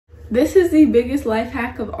This is the biggest life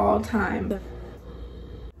hack of all time.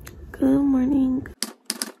 Good morning.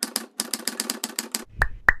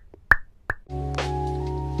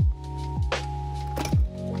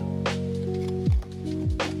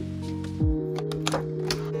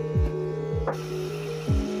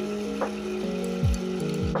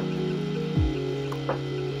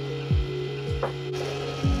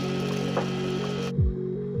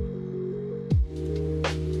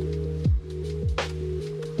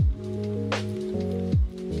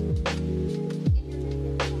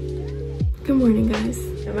 Good morning, guys.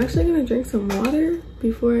 I'm actually gonna drink some water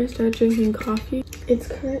before I start drinking coffee. It's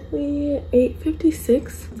currently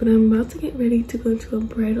 8:56, but I'm about to get ready to go to a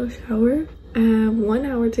bridal shower. I have 1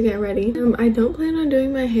 hour to get ready. I don't plan on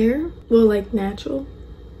doing my hair, well, like natural,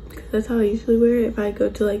 because that's how I usually wear it if I go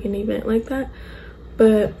to like an event like that.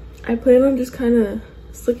 But I plan on just kind of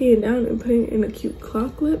slicking it down and putting it in a cute claw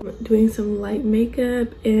clip, doing some light makeup,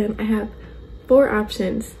 and I have 4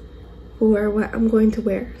 options for what I'm going to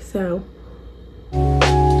wear. So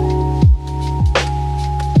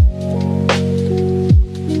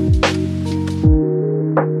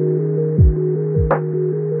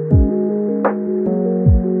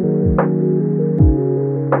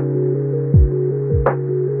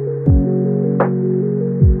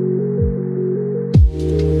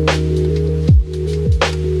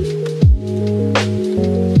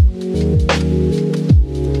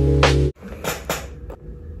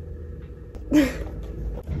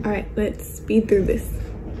all right, let's speed through this.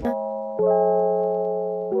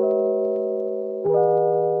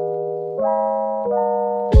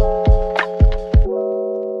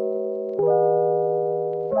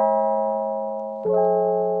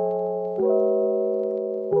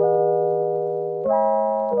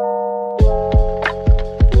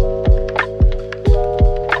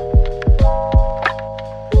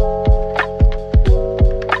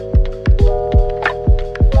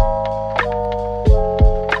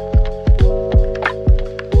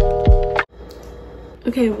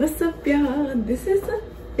 Okay, what's up, y'all? This is the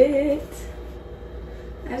fit.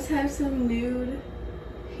 I just have some nude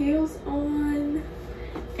heels on,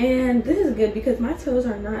 and this is good because my toes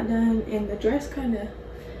are not done and the dress kind of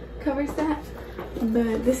covers that.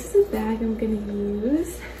 But this is the bag I'm gonna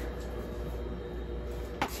use.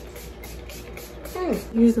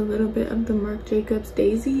 Use a little bit of the Marc Jacobs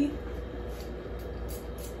Daisy.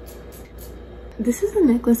 This is the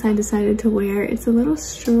necklace I decided to wear. It's a little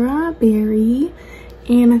strawberry,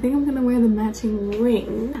 and I think I'm gonna wear the matching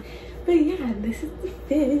ring. But yeah, this is the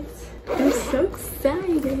fit. I'm so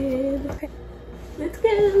excited. Okay, let's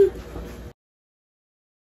go.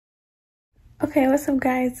 Okay, what's up,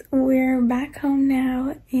 guys? We're back home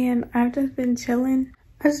now, and I've just been chilling.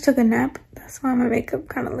 I just took a nap. That's why my makeup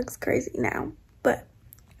kind of looks crazy now. But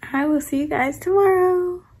I will see you guys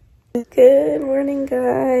tomorrow. Good morning,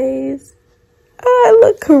 guys. I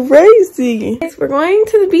look crazy. Guys, we're going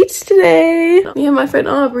to the beach today. Me and my friend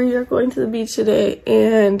Aubrey are going to the beach today,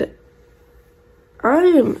 and I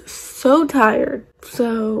am so tired.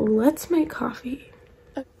 So let's make coffee.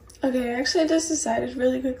 Okay, actually I just decided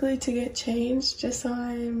really quickly to get changed just so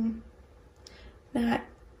I'm not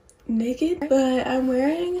naked. But I'm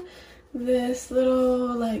wearing this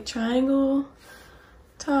little like triangle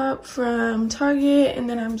top from Target, and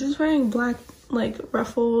then I'm just wearing black like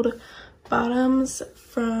ruffled bottoms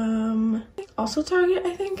from also Target,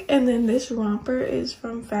 I think. And then this romper is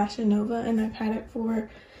from Fashion Nova, and I've had it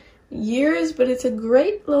for years, but it's a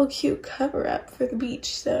great little cute cover up for the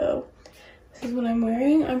beach. So this is what I'm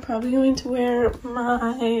wearing. I'm probably going to wear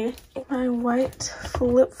my white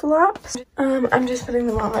flip-flops. I'm just putting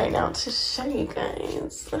them on right now to show you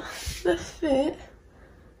guys the fit,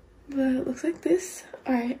 but it looks like this.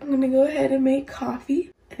 All right, I'm gonna go ahead and make coffee,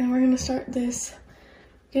 and we're gonna start this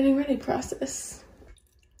getting ready process.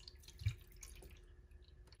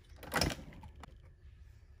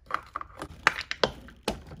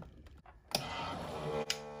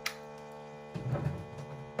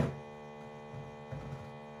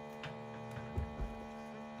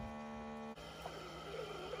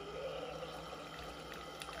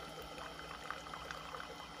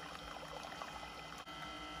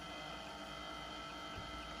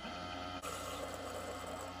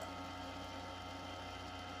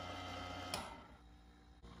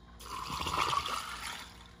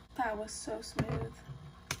 That was so smooth.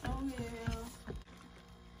 Oh yeah.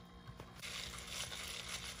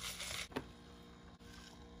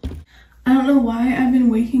 I don't know why I've been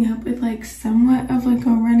waking up with like somewhat of like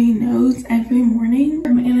a runny nose every morning.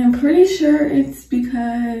 And I'm pretty sure it's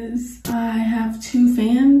because I have 2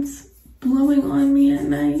 fans blowing on me at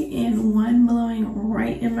night and one blowing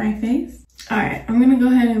right in my face. All right, I'm gonna go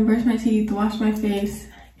ahead and brush my teeth, wash my face,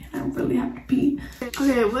 and I really have to pee.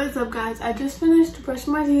 Okay, what's up guys? I just finished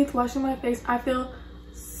brushing my teeth, washing my face. I feel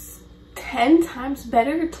 10 times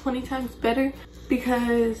better, 20 times better,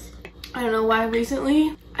 because I don't know why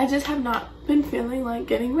recently. I just have not been feeling like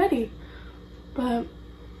getting ready. But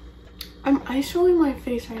I'm ice rolling my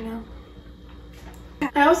face right now.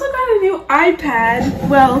 I also got a new iPad.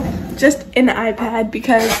 Well, just an iPad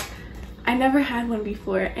because I never had one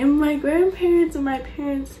before. And my grandparents and my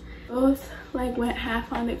parents both like went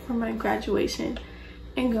half on it for my graduation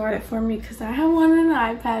and got it for me because I have wanted an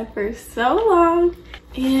iPad for so long.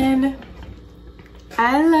 And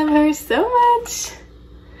I love her so much.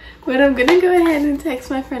 But I'm gonna go ahead and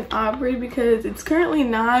text my friend Aubrey because it's currently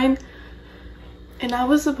 9 and I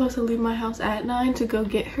was supposed to leave my house at 9 to go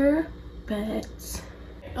get her, but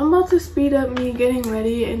I'm about to speed up me getting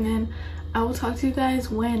ready and then I will talk to you guys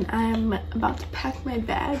when I'm about to pack my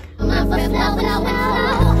bag.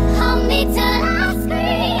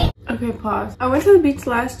 Okay, pause. I went to the beach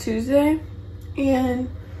last Tuesday and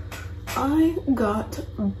I got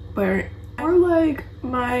burnt. Or like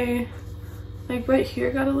my right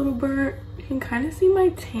here got a little burnt. You can kind of see my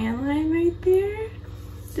tan line right there.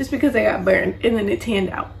 Just because I got burned and then it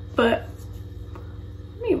tanned out. But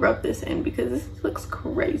let me rub this in because this looks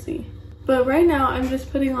crazy. But right now I'm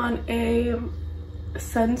just putting on a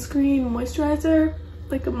sunscreen moisturizer.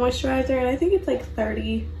 Like a moisturizer, and I think it's like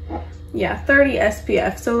 30. Yeah, 30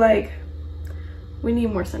 SPF. So like we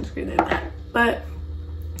need more sunscreen than that. But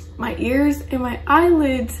my ears and my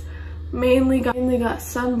eyelids mainly got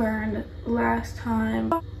sunburned last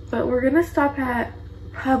time, but we're gonna stop at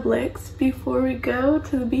Publix before we go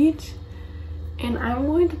to the beach, and I'm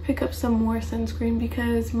going to pick up some more sunscreen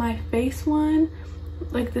because my face one,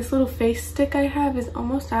 like this little face stick I have, is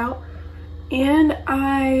almost out, and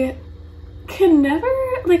I can never,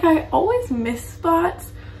 like I always miss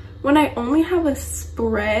spots when I only have a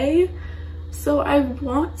spray. So I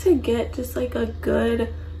want to get just like a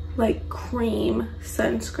good like cream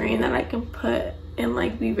sunscreen that I can put and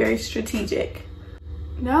like be very strategic.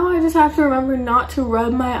 Now I just have to remember not to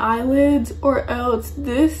rub my eyelids or else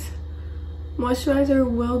this moisturizer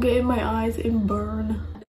will get in my eyes and burn.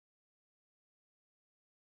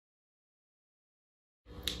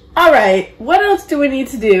 All right, what else do we need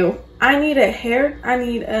to do? I need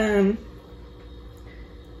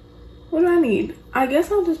what do I need? I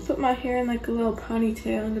guess I'll just put my hair in like a little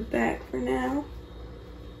ponytail in the back for now.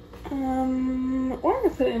 Or I'm gonna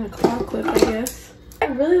put it in a claw clip, I guess. I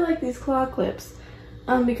really like these claw clips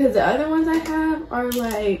because the other ones I have are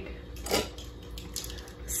like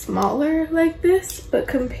smaller like this, but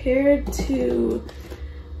compared to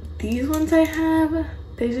these ones I have,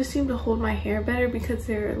 they just seem to hold my hair better because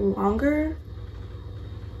they're longer.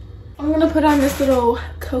 I'm gonna put on this little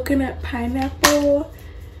coconut pineapple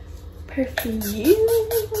perfume.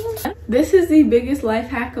 This is the biggest life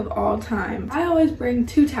hack of all time. I always bring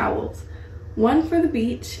 2 towels. One for the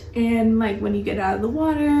beach and like when you get out of the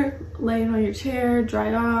water, lay it on your chair, dry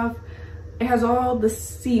it off. It has all the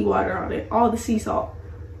sea water on it, all the sea salt.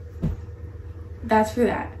 That's for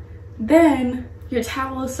that. Then your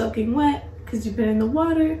towel is soaking wet because you've been in the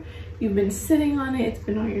water, you've been sitting on it, it's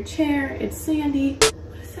been on your chair, it's sandy.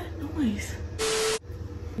 What is that noise?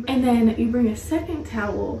 And then you bring a second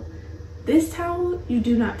towel. This towel you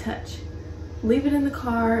do not touch. Leave it in the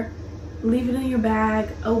car, leave it in your bag,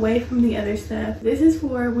 away from the other stuff. This is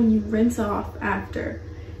for when you rinse off after.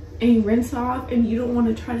 And you rinse off and you don't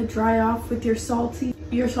want to try to dry off with your salty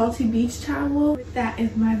beach towel. That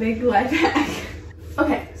is my big life hack.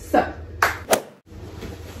 Okay, so.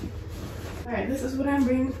 Alright, this is what I'm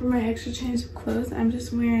bringing for my extra change of clothes. I'm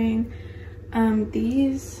just wearing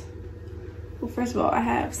these. Well, first of all, I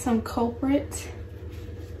have some Culprit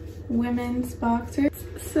women's boxers.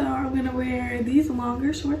 So I'm gonna wear these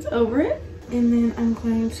longer shorts over it. And then I'm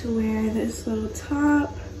going to wear this little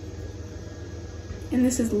top. And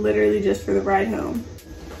this is literally just for the ride home.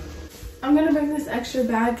 I'm gonna bring this extra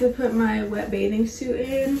bag to put my wet bathing suit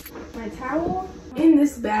in. My towel. In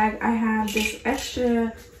this bag, I have this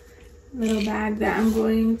extra little bag that I'm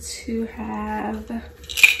going to have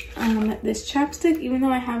this chapstick, even though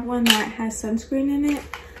I have one that has sunscreen in it.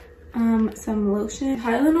 Some lotion,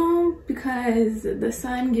 Tylenol, because the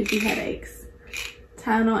sun gives you headaches.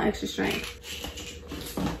 Tylenol extra strength.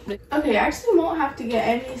 Okay, I actually won't have to get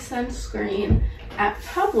any sunscreen at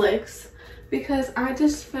Publix because I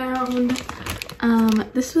just found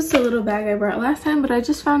this was the little bag I brought last time, but I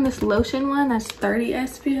just found this lotion one that's 30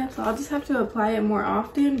 SPF, so I'll just have to apply it more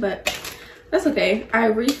often, but that's okay. I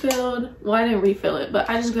refilled, well, I didn't refill it, but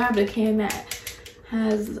I just grabbed a can that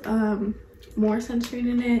has more sunscreen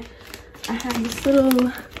in it. I have this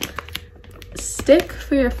little stick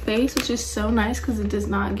for your face, which is so nice because it does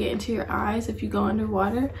not get into your eyes if you go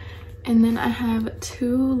underwater. And then I have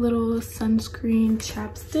 2 little sunscreen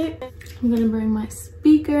chapstick. I'm gonna bring my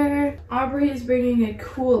speaker. Aubrey is bringing a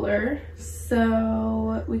cooler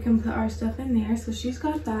so we can put our stuff in there. So she's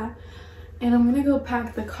got that. And I'm gonna go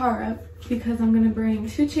pack the car up because I'm gonna bring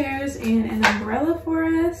 2 chairs and an umbrella for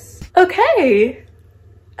us. Okay,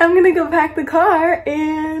 I'm gonna go pack the car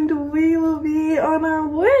and we will be on our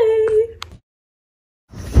way.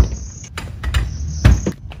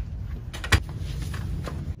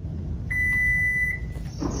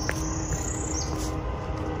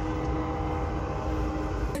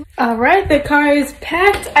 All right, the car is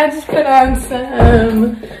packed. I just put on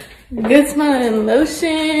some good smelling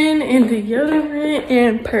lotion and deodorant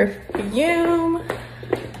and perfume.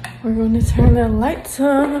 We're going to turn the lights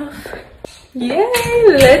off. Yay,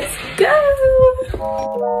 let's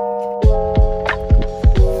go.